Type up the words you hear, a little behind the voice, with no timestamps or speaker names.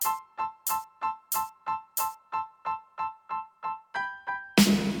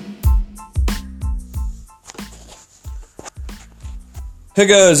Hey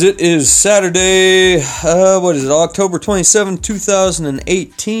guys, it is Saturday, October 27,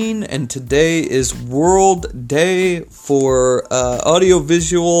 2018, and today is World Day for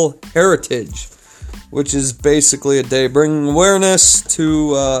Audiovisual Heritage, which is basically a day bringing awareness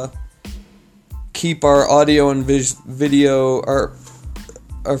to keep our audio and video, our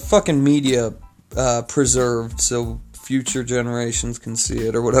fucking media preserved so future generations can see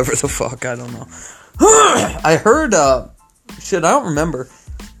it, or whatever the fuck, I don't know. I heard, I don't remember,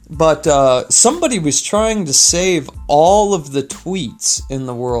 but somebody was trying to save all of the tweets in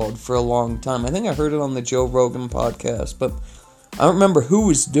the world for a long time. I think I heard it on the Joe Rogan podcast, but I don't remember who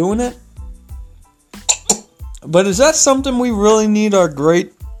was doing it. But is that something we really need our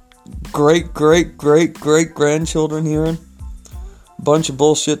great grandchildren hearing? Bunch of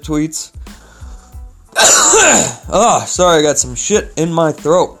bullshit tweets. Oh, sorry, I got some shit in my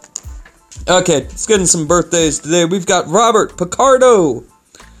throat. Okay, let's get in some birthdays today. We've got Robert Picardo.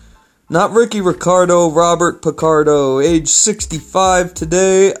 Not Ricky Ricardo, Robert Picardo, age 65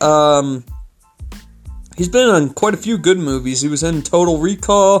 today. He's been in quite a few good movies. He was in Total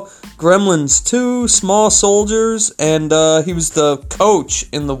Recall, Gremlins 2, Small Soldiers, and he was the coach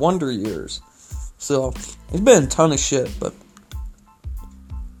in The Wonder Years. So, he's been in a ton of shit, but...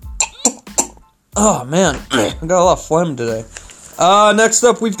 Oh, man. I got a lot of phlegm today. Next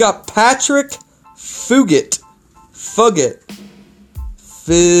up, we've got Patrick Fugit.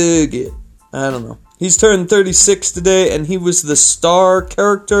 I don't know. He's turned 36 today, and he was the star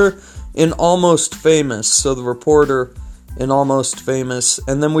character in Almost Famous. So the reporter in Almost Famous.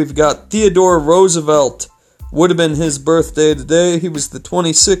 And then we've got Theodore Roosevelt. Would have been his birthday today. He was the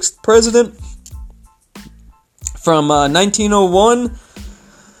 26th president from 1901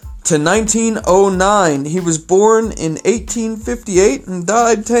 to 1909. He was born in 1858 and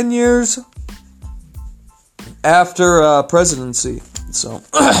died 10 years after presidency. So,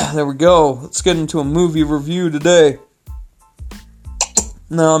 there we go. Let's get into a movie review today.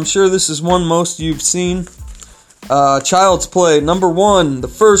 Now, I'm sure this is one most of you've seen. Child's Play, number 1, the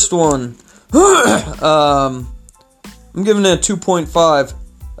first one. I'm giving it a 2.5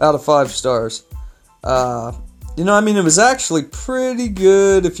 out of 5 stars. It was actually pretty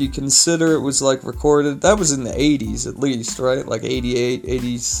good if you consider it was, recorded. That was in the 80s, at least, right? Like 88,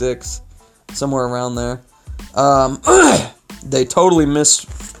 86, somewhere around there. They totally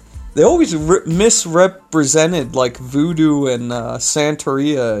they always misrepresented, voodoo and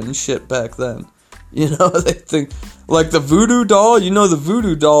Santeria and shit back then. They think, the voodoo doll, the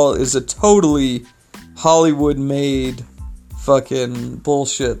voodoo doll is a totally Hollywood-made fucking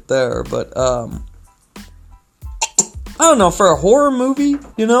bullshit there, but, I don't know, for a horror movie,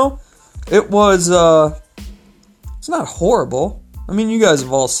 it was, it's not horrible. I mean, you guys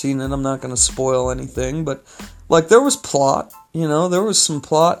have all seen it, I'm not going to spoil anything, but, there was plot, there was some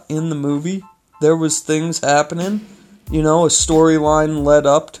plot in the movie, there was things happening, a storyline led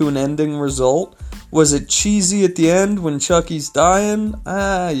up to an ending result. Was it cheesy at the end when Chucky's dying?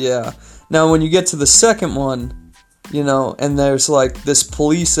 Yeah. Now, when you get to the second one, and there's, this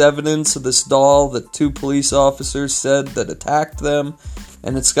police evidence of this doll that 2 police officers said that attacked them,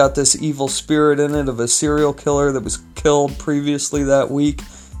 and it's got this evil spirit in it of a serial killer that was killed previously that week,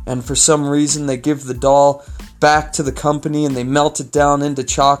 and for some reason they give the doll back to the company and they melt it down into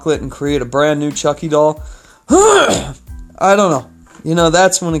chocolate and create a brand new Chucky doll. I don't know.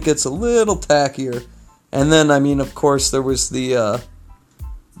 That's when it gets a little tackier. And then, of course, there was the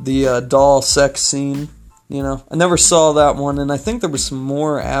doll sex scene. I never saw that one, and I think there was some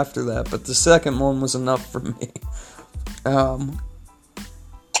more after that, but the second one was enough for me. I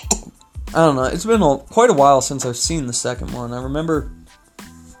don't know, it's been quite a while since I've seen the second one. I remember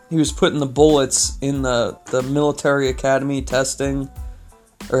he was putting the bullets in the military academy testing,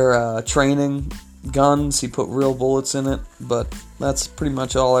 or training guns. He put real bullets in it, but that's pretty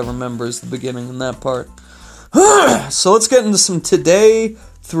much all I remember is the beginning in that part. So let's get into some today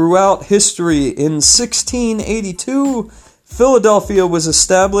throughout history. In 1682, Philadelphia was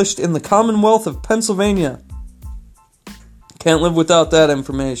established in the Commonwealth of Pennsylvania. Can't live without that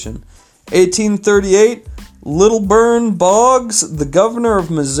information. 1838, Little Burn Boggs, the governor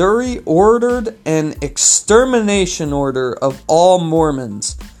of Missouri, ordered an extermination order of all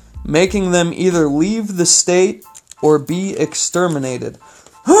Mormons, making them either leave the state or be exterminated.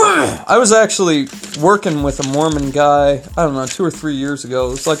 I was actually working with a Mormon guy, 2 or 3 years ago.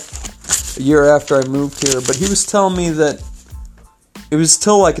 It was a year after I moved here, but he was telling me that it was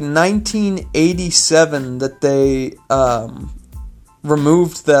till 1987 that they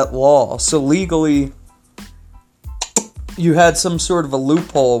removed that law. So legally, you had some sort of a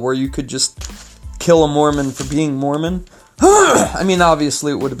loophole where you could just kill a Mormon for being Mormon. I mean,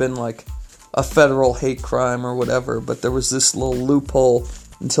 obviously it would have been like a federal hate crime or whatever, but there was this little loophole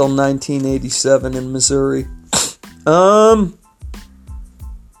until 1987 in Missouri.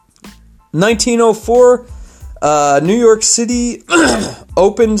 1904, New York City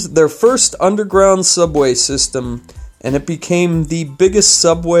opened their first underground subway system, and it became the biggest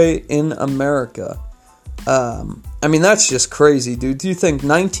subway in America. I mean, that's just crazy, dude. Do you think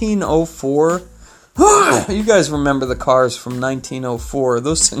 1904? You guys remember the cars from 1904?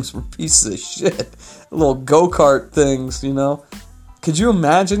 Those things were pieces of shit. Little go-kart things, you know? Could you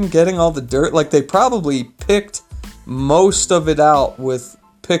imagine getting all the dirt? Like, they probably picked most of it out with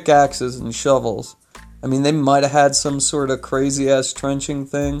pickaxes and shovels. I mean, they might have had some sort of crazy-ass trenching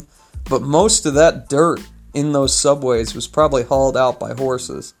thing, but most of that dirt in those subways was probably hauled out by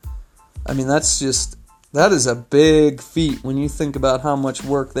horses. I mean, that is a big feat when you think about how much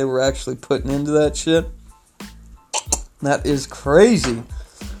work they were actually putting into that shit. That is crazy.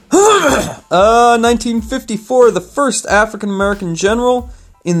 1954, the first African-American general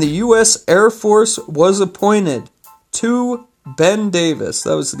in the U.S. Air Force was appointed to Ben Davis.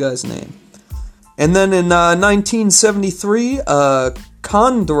 That was the guy's name. And then in 1973, a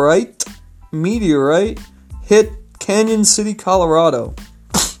chondrite meteorite hit Canyon City, Colorado.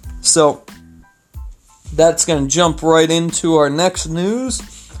 So that's going to jump right into our next news.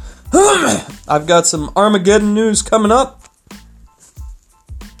 I've got some Armageddon news coming up.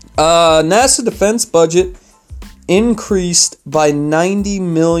 NASA defense budget increased by $90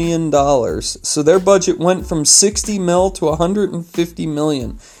 million. So their budget went from $60 million to $150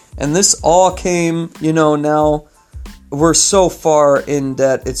 million. And this all came, now we're so far in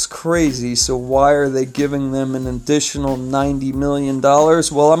debt, it's crazy. So why are they giving them an additional $90 million?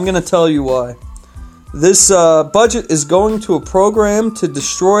 Well, I'm going to tell you why. This budget is going to a program to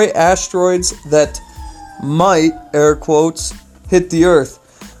destroy asteroids that might, air quotes, hit the Earth.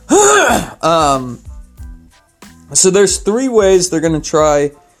 So there's 3 ways they're going to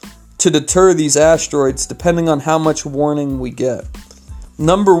try to deter these asteroids depending on how much warning we get.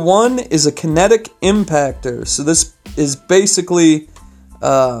 Number 1 is a kinetic impactor. So this is basically,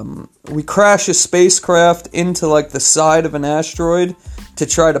 we crash a spacecraft into like the side of an asteroid to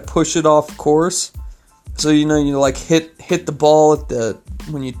try to push it off course. So, you like hit the ball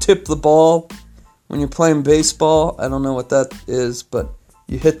when you tip the ball, when you're playing baseball. I don't know what that is, but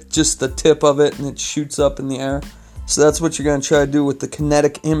you hit just the tip of it and it shoots up in the air. So that's what you're going to try to do with the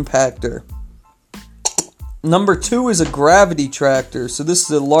kinetic impactor. Number 2 is a gravity tractor. So this is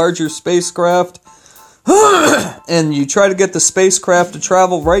a larger spacecraft. And you try to get the spacecraft to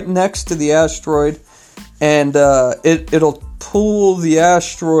travel right next to the asteroid. And it'll pull the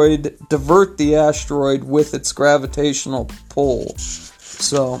asteroid, divert the asteroid with its gravitational pull.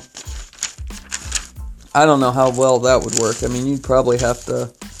 So I don't know how well that would work. I mean, you'd probably have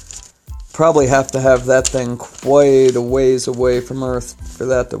to have that thing quite a ways away from Earth for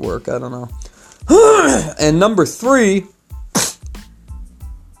that to work. I don't know. And number 3,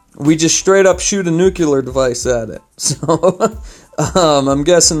 we just straight up shoot a nuclear device at it. So I'm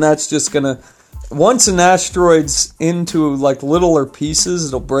guessing that's just gonna, once an asteroid's into like littler pieces,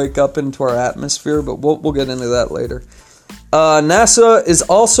 it'll break up into our atmosphere. But we'll get into that later. NASA is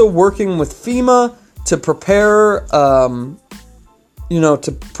also working with FEMA to prepare,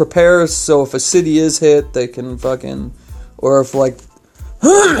 so if a city is hit, they can or if like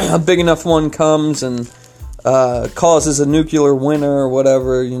a big enough one comes and causes a nuclear winter or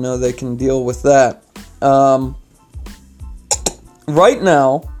whatever, they can deal with that. Right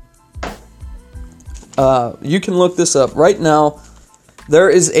now, you can look this up. Right now, there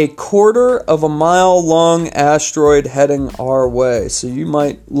is a 1/4 mile long asteroid heading our way. So you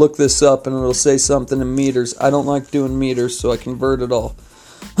might look this up and it'll say something in meters. I don't like doing meters, so I convert it all.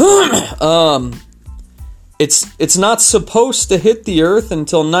 It's not supposed to hit the Earth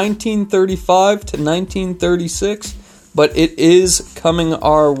until 1935 to 1936, but it is coming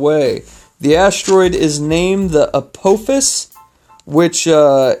our way. The asteroid is named the Apophis, which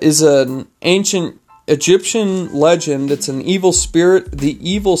is an ancient Egyptian legend. It's an evil spirit, the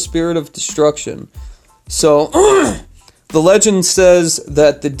evil spirit of destruction. So, the legend says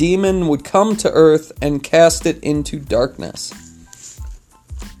that the demon would come to Earth and cast it into darkness.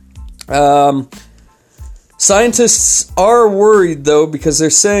 Scientists are worried, though, because they're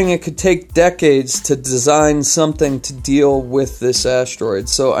saying it could take decades to design something to deal with this asteroid.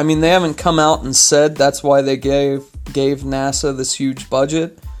 So, I mean, they haven't come out and said that's why they gave NASA this huge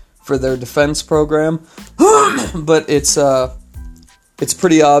budget for their defense program. But it's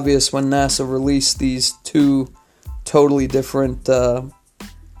pretty obvious when NASA released these 2 totally different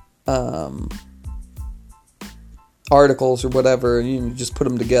articles or whatever, and you just put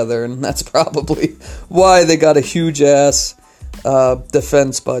them together, and that's probably why they got a huge ass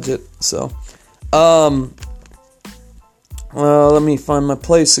defense budget. So, let me find my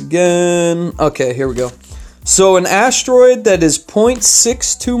place again. Okay, here we go. So an asteroid that is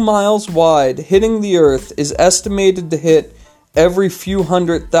 0.62 miles wide hitting the Earth is estimated to hit every few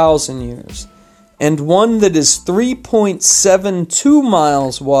 100,000 years. And one that is 3.72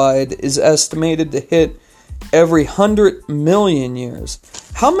 miles wide is estimated to hit every 100 million years.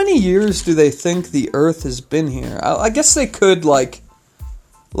 How many years do they think the Earth has been here? I guess they could, like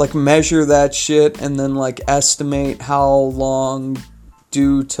measure that shit and then, like, estimate how long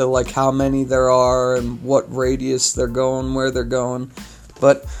due to, like, how many there are and what radius they're going, where they're going.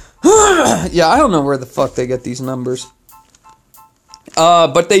 But, yeah, I don't know where the fuck they get these numbers.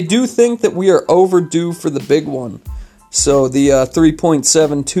 But they do think that we are overdue for the big one. So the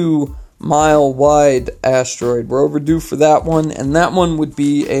 3.72 mile wide asteroid, we're overdue for that one, and that one would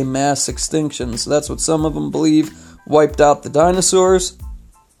be a mass extinction. So that's what some of them believe wiped out the dinosaurs.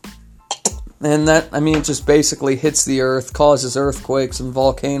 And that, I mean, it just basically hits the Earth, causes earthquakes and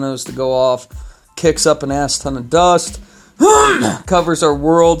volcanoes to go off, kicks up an ass ton of dust, covers our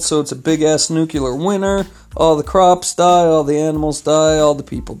world, so it's a big-ass nuclear winter. All the crops die, all the animals die, all the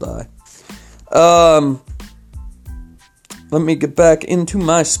people die. Let me get back into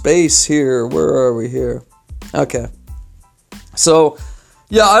my space here. Where are we here? Okay. So,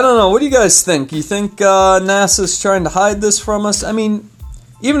 yeah, I don't know. What do you guys think? You think NASA's trying to hide this from us? I mean,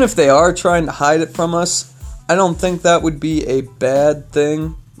 even if they are trying to hide it from us, I don't think that would be a bad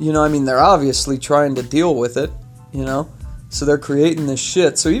thing. You know, I mean, they're obviously trying to deal with it, you know? So they're creating this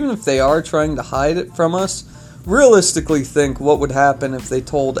shit. So even if they are trying to hide it from us, realistically think what would happen if they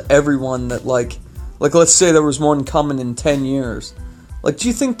told everyone that, like let's say there was one coming in 10 years. Like, do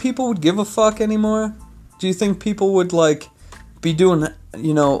you think people would give a fuck anymore? Do you think people would, like, be doing,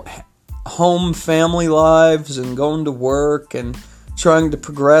 you know, home family lives and going to work and trying to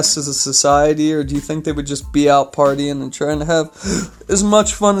progress as a society, or do you think they would just be out partying and trying to have as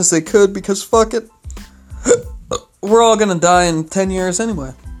much fun as they could because fuck it, we're all gonna die in 10 years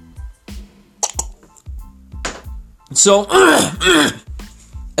anyway. So,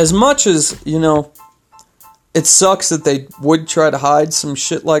 as much as, you know, it sucks that they would try to hide some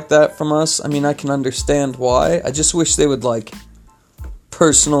shit like that from us, I mean, I can understand why. I just wish they would, like,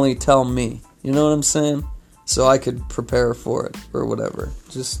 personally tell me, you know what I'm saying? So I could prepare for it, or whatever.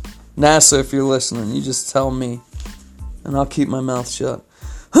 Just, NASA, if you're listening, you just tell me, and I'll keep my mouth shut.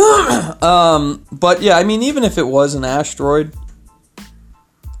 But yeah, I mean, even if it was an asteroid,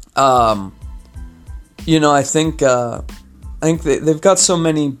 you know, I think they've got so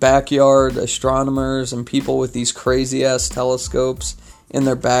many backyard astronomers and people with these crazy-ass telescopes in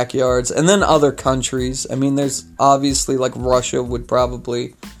their backyards, and then other countries. I mean, there's obviously, like, Russia would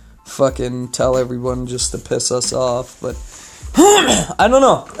probably fucking tell everyone just to piss us off, but I don't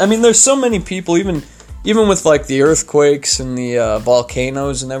know. I mean, there's so many people, even with, like, the earthquakes and the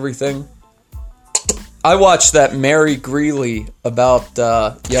volcanoes and everything. I watched that Mary Greeley about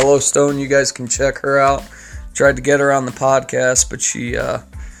Yellowstone. You guys can check her out. Tried to get her on the podcast, but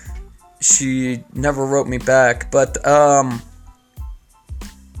she never wrote me back. But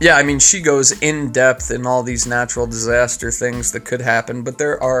yeah, I mean, she goes in depth in all these natural disaster things that could happen. But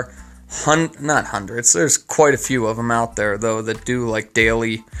there are not hundreds. There's quite a few of them out there though that do, like,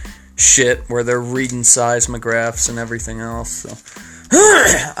 daily shit where they're reading seismographs and everything else. So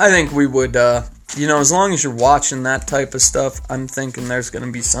I think we would. You know, as long as you're watching that type of stuff, I'm thinking there's going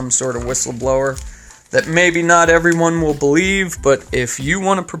to be some sort of whistleblower that maybe not everyone will believe, but if you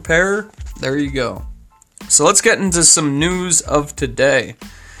want to prepare, there you go. So let's get into some news of today.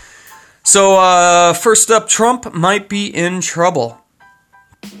 So, first up, Trump might be in trouble.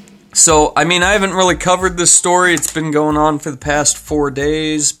 So, I mean, I haven't really covered this story. It's been going on for the past 4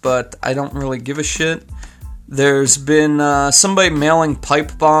 days, but I don't really give a shit. There's been somebody mailing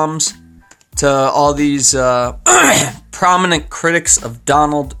pipe bombs to all these prominent critics of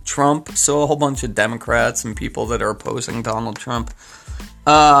Donald Trump. So a whole bunch of Democrats and people that are opposing Donald Trump.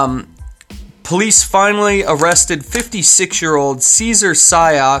 Police finally arrested 56-year-old Caesar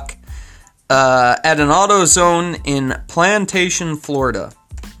Sayoc at an AutoZone in Plantation, Florida.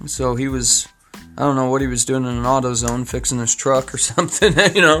 So he was, I don't know what he was doing in an AutoZone, fixing his truck or something.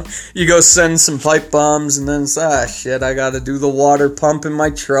 You know, you go send some pipe bombs and then say, shit, I gotta do the water pump in my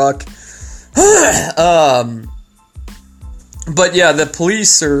truck. But yeah, the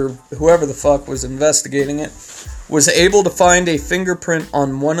police, or whoever the fuck was investigating it, was able to find a fingerprint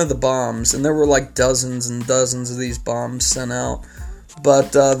on one of the bombs, and there were like dozens and dozens of these bombs sent out.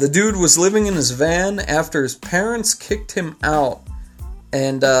 But the dude was living in his van after his parents kicked him out.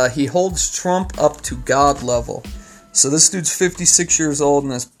 And he holds Trump up to God level. So this dude's 56 years old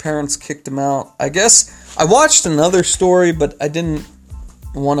and his parents kicked him out. I guess I watched another story, but I didn't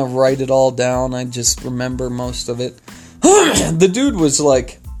want to write it all down. I just remember most of it. The dude was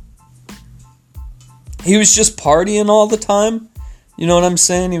like, he was just partying all the time. You know what I'm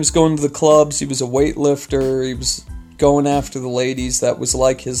saying? He was going to the clubs. He was a weightlifter. He was going after the ladies. That was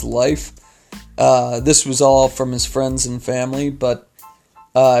like his life. This was all from his friends and family, but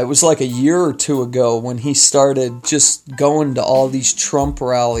it was like a year or two ago when he started just going to all these Trump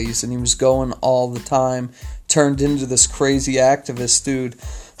rallies, and he was going all the time, turned into this crazy activist dude.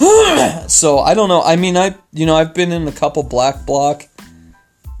 So I don't know. I mean, I've been in a couple black bloc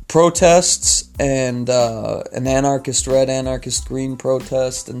protests and an anarchist red, anarchist green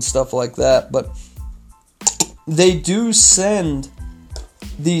protest and stuff like that, but they do send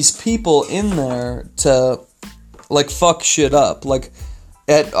these people in there to like fuck shit up. Like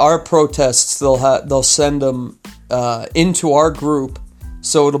at our protests, they'll send them into our group,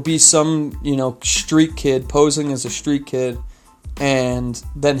 so it'll be some street kid posing as a street kid, and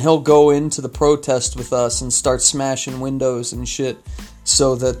then he'll go into the protest with us and start smashing windows and shit,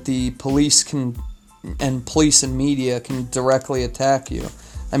 so that the police and media can directly attack you.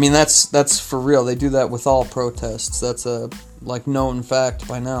 I mean, that's for real. They do that with all protests. That's a known fact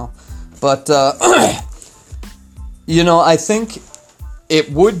by now. But I think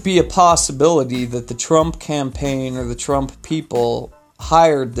it would be a possibility that the Trump campaign or the Trump people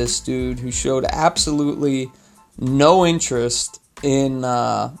hired this dude who showed absolutely no interest in,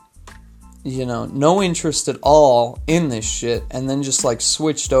 no interest at all in this shit, and then just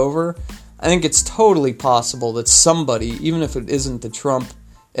switched over. I think it's totally possible that somebody, even if it isn't the Trump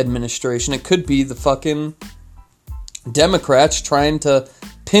administration, it could be the fucking Democrats trying to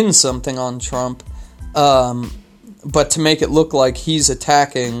pin something on Trump, but to make it look like he's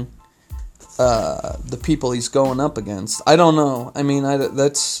attacking the people he's going up against. I don't know. I mean,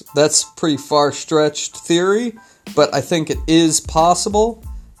 that's pretty far-stretched theory, but I think it is possible.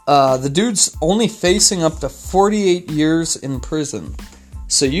 The dude's only facing up to 48 years in prison.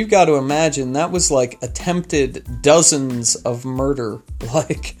 So you've got to imagine that was attempted dozens of murder.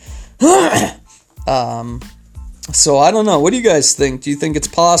 So I don't know. What do you guys think? Do you think it's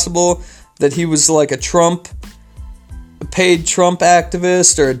possible that he was a paid Trump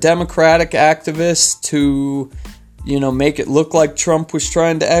activist or a Democratic activist to, make it look like Trump was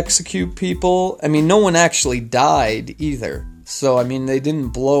trying to execute people? I mean, no one actually died either. So, I mean, they didn't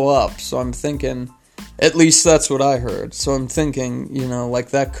blow up. So I'm thinking, at least that's what I heard. So I'm thinking,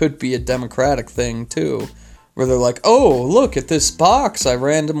 that could be a Democratic thing too. Where they're like, oh, look at this box I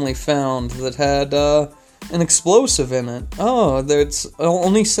randomly found that had an explosive in it. Oh, it's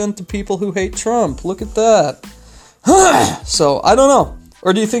only sent to people who hate Trump. Look at that. So, I don't know.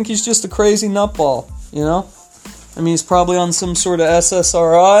 Or do you think he's just a crazy nutball, I mean, he's probably on some sort of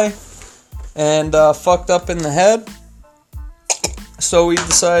SSRI and fucked up in the head. So he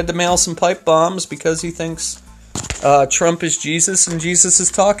decided to mail some pipe bombs because he thinks Trump is Jesus and Jesus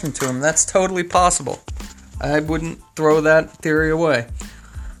is talking to him. That's totally possible. I wouldn't throw that theory away.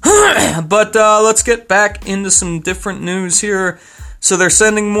 But let's get back into some different news here. So they're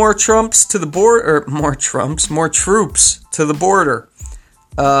sending more troops to the border.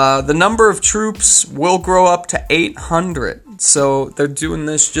 The number of troops will grow up to 800. So they're doing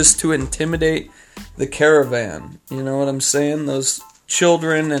this just to intimidate the caravan. You know what I'm saying? Those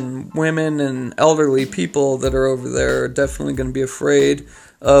children and women and elderly people that are over there are definitely going to be afraid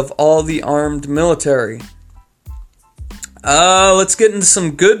of all the armed military. Let's get into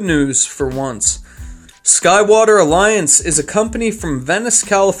some good news for once. Skywater Alliance is a company from Venice,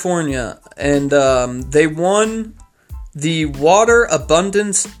 California, and they won the Water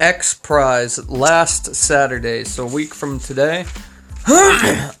Abundance X Prize last Saturday, so a week from today.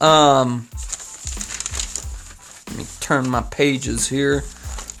 Let me turn my pages here.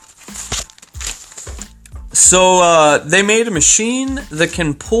 So they made a machine that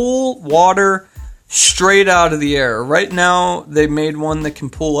can pull water straight out of the air. Right now, they made one that can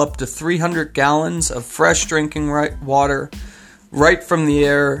pull up to 300 gallons of fresh drinking water right from the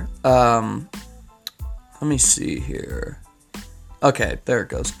air. Let me see here. Okay, there it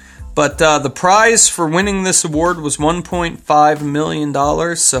goes. But the prize for winning this award was $1.5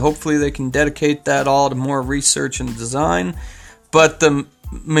 million, so hopefully they can dedicate that all to more research and design. But the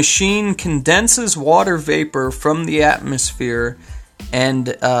machine condenses water vapor from the atmosphere and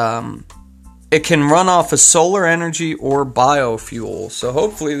it can run off of solar energy or biofuel. So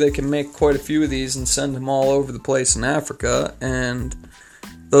hopefully they can make quite a few of these and send them all over the place in Africa, and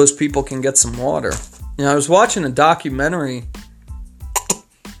those people can get some water. I was watching a documentary.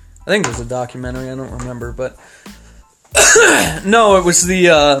 I think it was a documentary. I don't remember, but no, it was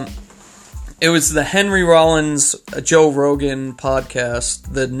the Henry Rollins Joe Rogan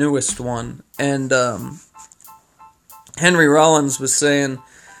podcast, the newest one, and Henry Rollins was saying,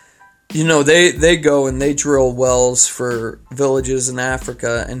 they go and they drill wells for villages in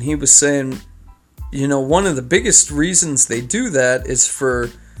Africa, and he was saying, one of the biggest reasons they do that is for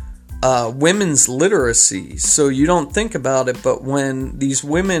women's literacy. So you don't think about it, but when these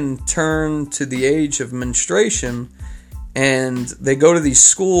women turn to the age of menstruation and they go to these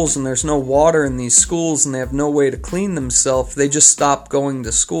schools and there's no water in these schools and they have no way to clean themselves, they just stop going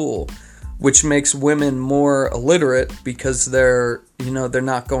to school, which makes women more illiterate because they're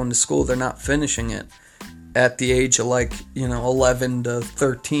not going to school, they're not finishing it at the age of 11 to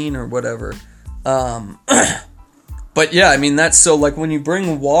 13 or whatever. But yeah, that's so, when you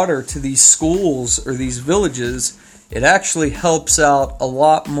bring water to these schools or these villages, it actually helps out a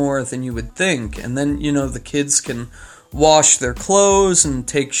lot more than you would think. And then, the kids can wash their clothes and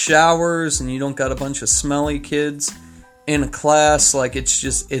take showers, and you don't got a bunch of smelly kids in a class.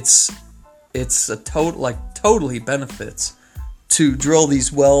 It's a totally benefits to drill these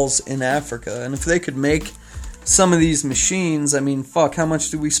wells in Africa. And if they could make some of these machines, how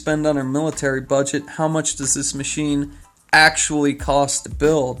much do we spend on our military budget? How much does this machine actually cost to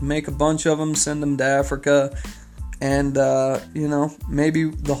build? Make a bunch of them, send them to Africa, and, maybe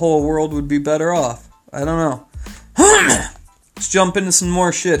the whole world would be better off. I don't know. Let's jump into some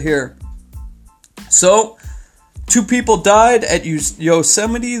more shit here. So, 2 people died at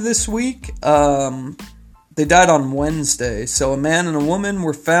Yosemite this week. They died on Wednesday. So a man and a woman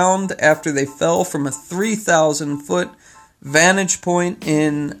were found after they fell from a 3,000-foot vantage point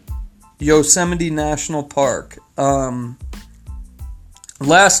in Yosemite National Park.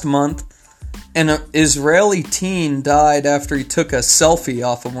 Last month, an Israeli teen died after he took a selfie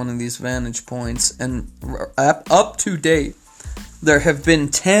off of one of these vantage points. And up to date, there have been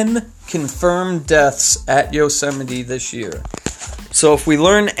 10 confirmed deaths at Yosemite this year. So if we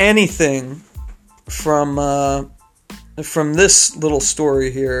learn anything from this little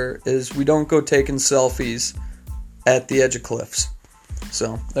story here, is we don't go taking selfies at the edge of cliffs.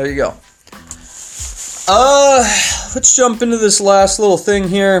 So there you go. Let's jump into this last little thing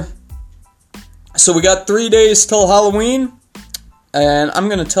here. So we got 3 days till Halloween, and I'm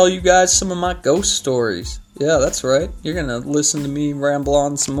going to tell you guys some of my ghost stories. Yeah, that's right. You're going to listen to me ramble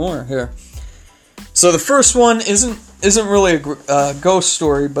on some more here. So the first one isn't really a ghost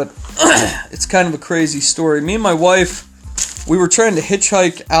story, but it's kind of a crazy story. Me and my wife, we were trying to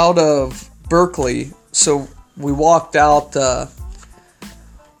hitchhike out of Berkeley, so we walked out to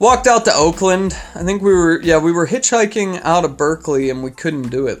Oakland. I think we were hitchhiking out of Berkeley, and we couldn't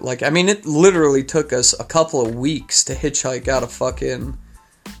do it. It literally took us a couple of weeks to hitchhike out of fucking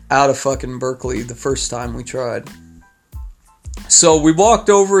Berkeley the first time we tried. So we walked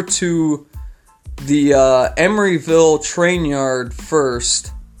over to the Emeryville train yard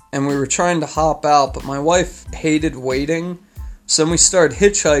first, and we were trying to hop out, but my wife hated waiting, so then we started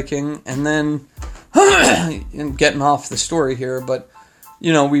hitchhiking, and then and getting off the story here, but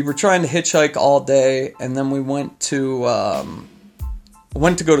we were trying to hitchhike all day, and then we went to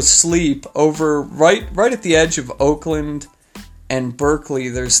go to sleep over right at the edge of Oakland and Berkeley.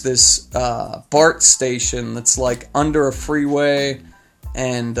 There's this BART station that's under a freeway,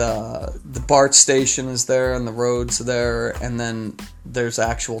 and the BART station is there, and the road's there, and then there's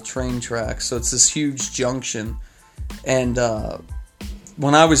actual train tracks. So it's this huge junction. And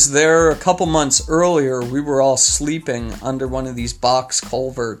when I was there a couple months earlier, we were all sleeping under one of these box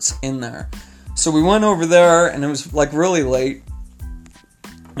culverts in there. So we went over there, and it was really late,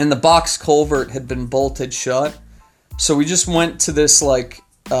 and the box culvert had been bolted shut. So we just went to this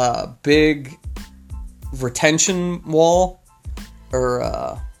big retention wall.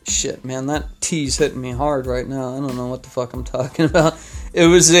 Shit, man, that T's hitting me hard right now. I don't know what the fuck I'm talking about. It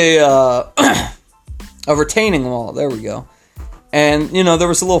was a retaining wall. There we go. And, there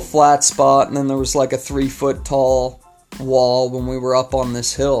was a little flat spot, and then there was a 3-foot tall wall when we were up on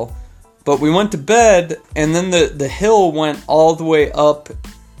this hill. But we went to bed, and then the hill went all the way up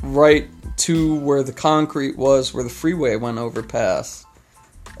right to where the concrete was, where the freeway went overpass.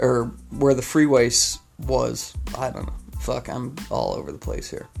 Or where the freeway was. I don't know. Fuck, I'm all over the place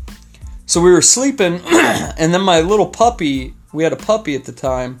here. So we were sleeping, and then my little puppy, we had a puppy at the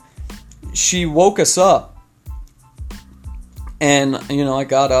time, she woke us up. And, you know, I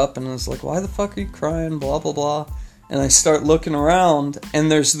got up and I was like, why the fuck are you crying? Blah, blah, blah. And I start looking around, and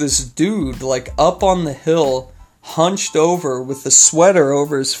there's this dude, like, up on the hill, hunched over with the sweater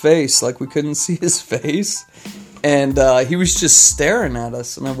over his face, like we couldn't see his face. And he was just staring at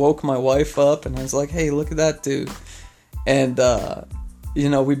us. And I woke my wife up, and I was like, hey, look at that dude. And, you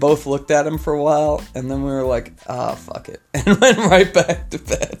know, we both looked at him for a while, and then we were like, fuck it. And went right back to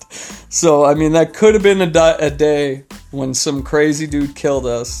bed. So, I mean, that could have been a day when some crazy dude killed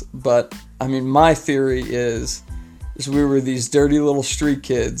us. But, I mean, my theory is we were these dirty little street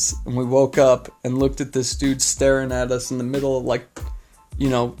kids, and we woke up and looked at this dude staring at us in the middle of, like, you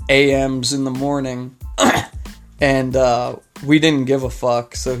know, AMs in the morning. And we didn't give a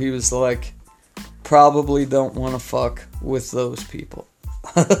fuck. So he was like, probably don't want to fuck with those people.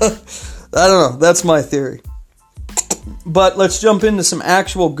 I don't know. That's my theory. But let's jump into some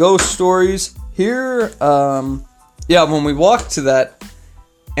actual ghost stories here. Yeah, when we walked to that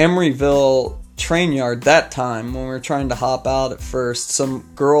Emeryville train yard that time, when we were trying to hop out at first, some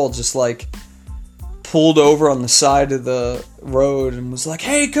girl just like pulled over on the side of the road and was like,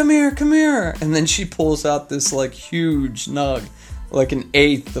 hey, come here. And then she pulls out this like huge nug, like an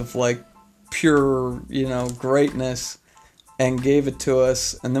eighth of like pure, you know, greatness, and gave it to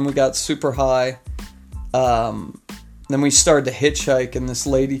us. And then we got super high. Then we started to hitchhike, and this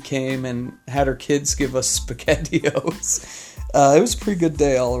lady came and had her kids give us SpaghettiOs. It was a pretty good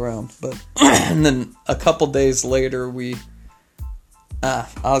day all around. But and then a couple days later,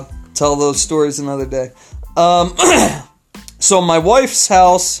 I'll tell those stories another day. So my wife's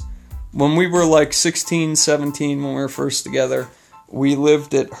house, when we were like 16, 17, when we were first together, we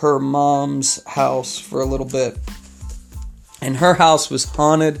lived at her mom's house for a little bit. And her house was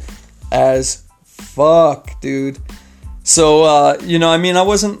haunted as fuck, dude. So, you know, I mean, I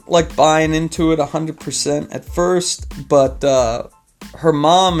wasn't, like, buying into it 100% at first, but her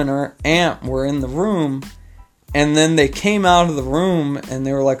mom and her aunt were in the room, and then they came out of the room, and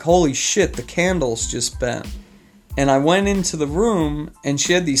they were like, holy shit, the candles just bent. And I went into the room, and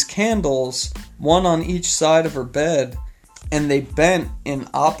she had these candles, one on each side of her bed, and they bent in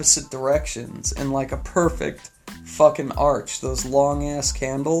opposite directions in, like, a perfect fucking arch, those long-ass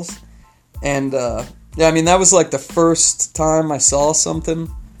candles. And, yeah, I mean, that was like the first time I saw something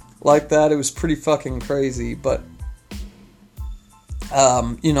like that. It was pretty fucking crazy, but,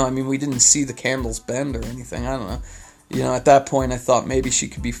 you know, I mean, we didn't see the candles bend or anything. I don't know. You know, at that point, I thought maybe she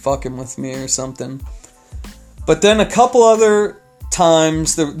could be fucking with me or something. But then a couple other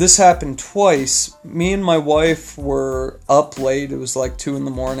times, this happened twice. Me and my wife were up late. It was like 2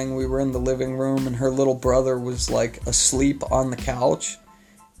 a.m. We were in the living room, and her little brother was, like, asleep on the couch.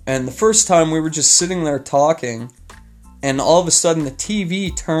 And the first time we were just sitting there talking, and all of a sudden the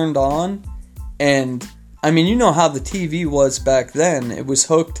TV turned on, and, I mean, you know how the TV was back then. It was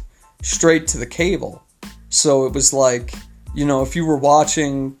hooked straight to the cable. So it was like, you know, if you were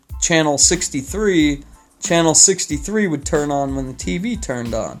watching Channel 63, Channel 63 would turn on when the TV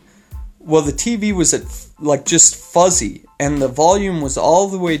turned on. Well, the TV was at, like, just fuzzy, and the volume was all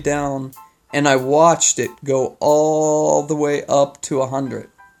the way down, and I watched it go all the way up to 100.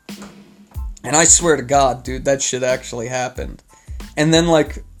 And I swear to God, dude, that shit actually happened. And then,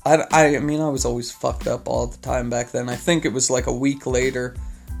 like, I mean, I was always fucked up all the time back then. I think it was like a week later.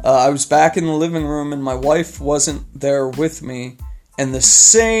 I was back in the living room, and my wife wasn't there with me. And the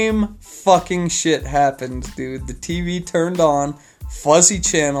same fucking shit happened, dude. The TV turned on, fuzzy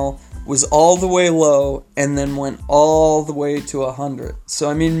channel, was all the way low, and then went all the way to 100. So,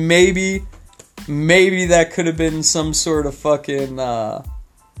 I mean, maybe that could have been some sort of fucking,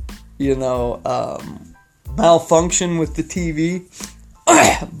 you know, malfunction with the TV.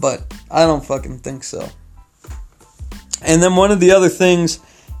 But I don't fucking think so. And then one of the other things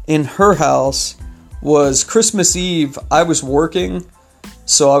in her house was Christmas Eve. I was working,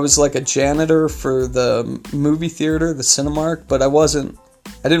 so I was like a janitor for the movie theater, the Cinemark, but I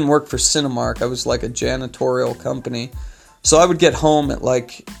didn't work for Cinemark. I was like a janitorial company. So I would get home at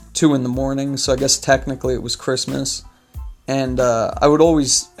like 2 a.m, so I guess technically it was Christmas. And I would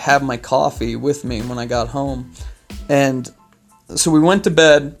always have my coffee with me when I got home. And so we went to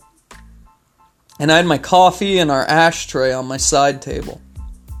bed, and I had my coffee and our ashtray on my side table.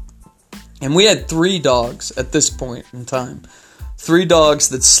 And we had 3 dogs at this point in time. 3 dogs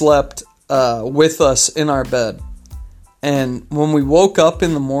that slept with us in our bed. And when we woke up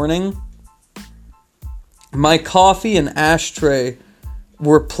in the morning, my coffee and ashtray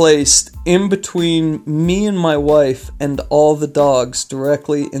were placed in between me and my wife and all the dogs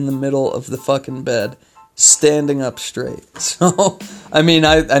directly in the middle of the fucking bed. standing up straight. So, I mean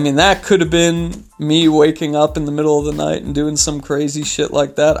that could have been me waking up in the middle of the night and doing some crazy shit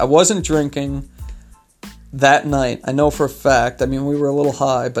like that. I wasn't drinking that night. I know for a fact. I mean, we were a little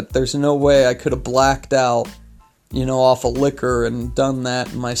high, but there's no way I could have blacked out, off of liquor and done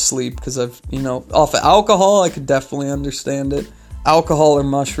that in my sleep, because off of alcohol, I could definitely understand it. Alcohol or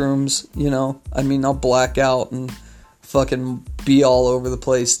mushrooms, I'll black out and fucking be all over the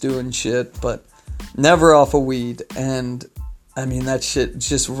place doing shit, but never off of weed. And that shit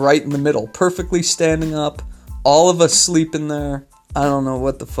just right in the middle, perfectly standing up, all of us sleeping there. I don't know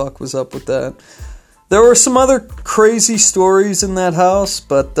what the fuck was up with that. There were some other crazy stories in that house,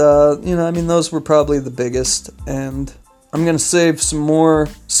 but, those were probably the biggest. And I'm going to save some more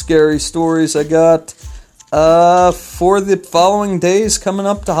scary stories I got for the following days coming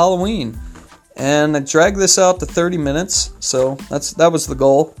up to Halloween. And I dragged this out to 30 minutes, so that was the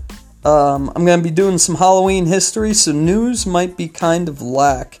goal. I'm going to be doing some Halloween history, so news might be kind of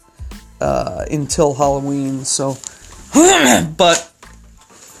lack until Halloween. So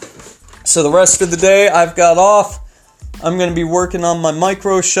the rest of the day I've got off. I'm going to be working on my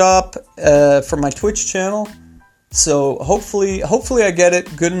micro shop for my Twitch channel. So hopefully I get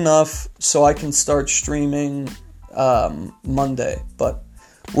it good enough so I can start streaming Monday. But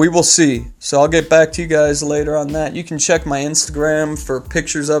we will see. So I'll get back to you guys later on that. You can check my Instagram for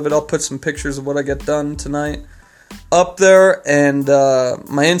pictures of it. I'll put some pictures of what I get done tonight up there. And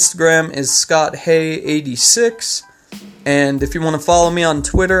my Instagram is ScottHay86. And if you want to follow me on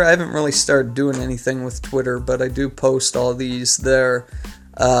Twitter, I haven't really started doing anything with Twitter, but I do post all these there.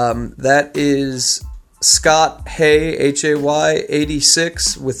 That is Scott Hay, Hay,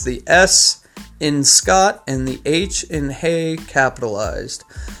 86, with the S in Scott and the H in Hay capitalized.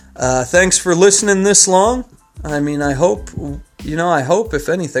 Thanks for listening this long. I hope, if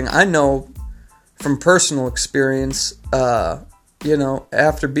anything, I know from personal experience,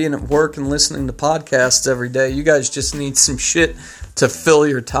 after being at work and listening to podcasts every day, you guys just need some shit to fill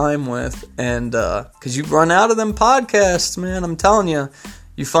your time with. And, because you run out of them podcasts, man, I'm telling you.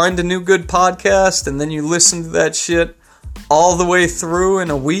 You find a new good podcast, and then you listen to that shit all the way through in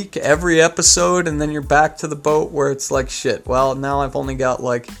a week, every episode, and then you're back to the boat where it's like, shit, well, now I've only got,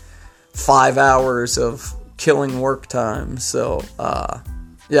 5 hours of killing work time. So, I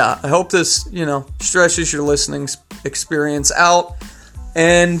hope this, stretches your listening experience out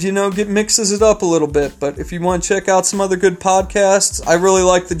and, mixes it up a little bit. But if you want to check out some other good podcasts, I really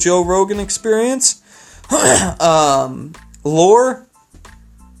like the Joe Rogan Experience. Lore,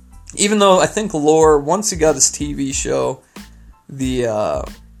 even though I think Lore, once he got his TV show, I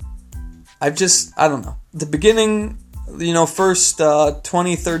don't know. The beginning, first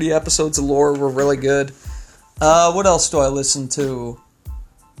 20, 30 episodes of Lore were really good. What else do I listen to?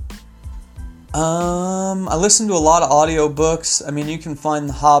 I listen to a lot of audiobooks. You can find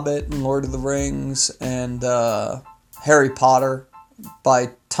The Hobbit and Lord of the Rings and Harry Potter by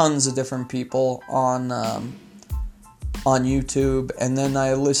tons of different people on YouTube. And then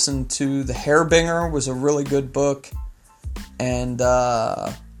I listened to The Hairbringer, was a really good book. And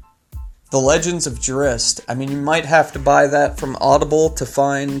The Legends of Drizzt. You might have to buy that from Audible to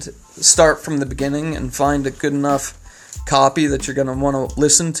start from the beginning and find a good enough copy that you're going to want to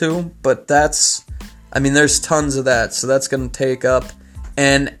listen to, but there's tons of that, so that's going to take up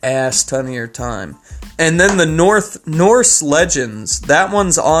an ass ton of your time. And then the Norse Legends, that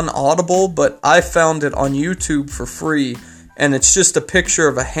one's on Audible, but I found it on YouTube for free, and it's just a picture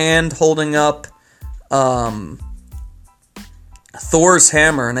of a hand holding up Thor's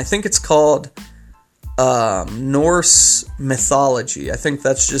hammer, and I think it's called Norse Mythology. I think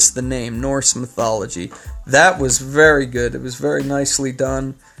that's just the name, Norse Mythology. That was very good. It was very nicely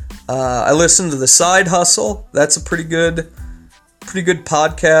done. I listened to The Side Hustle. That's a pretty good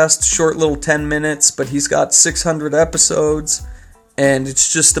podcast. Short little 10 minutes, but he's got 600 episodes, and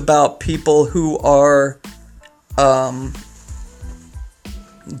it's just about people who are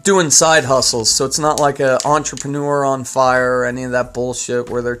doing side hustles. So it's not like an entrepreneur on fire or any of that bullshit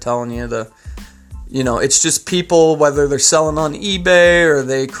where they're telling you to, it's just people, whether they're selling on eBay or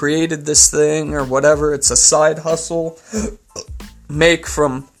they created this thing or whatever. It's a side hustle. Make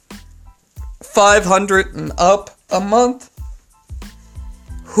from $500 and up a month.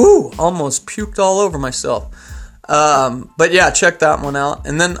 Whew, almost puked all over myself. But yeah, check that one out.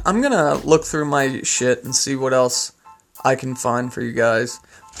 And then I'm going to look through my shit and see what else I can find for you guys.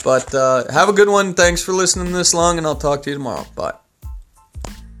 But have a good one. Thanks for listening this long, and I'll talk to you tomorrow. Bye.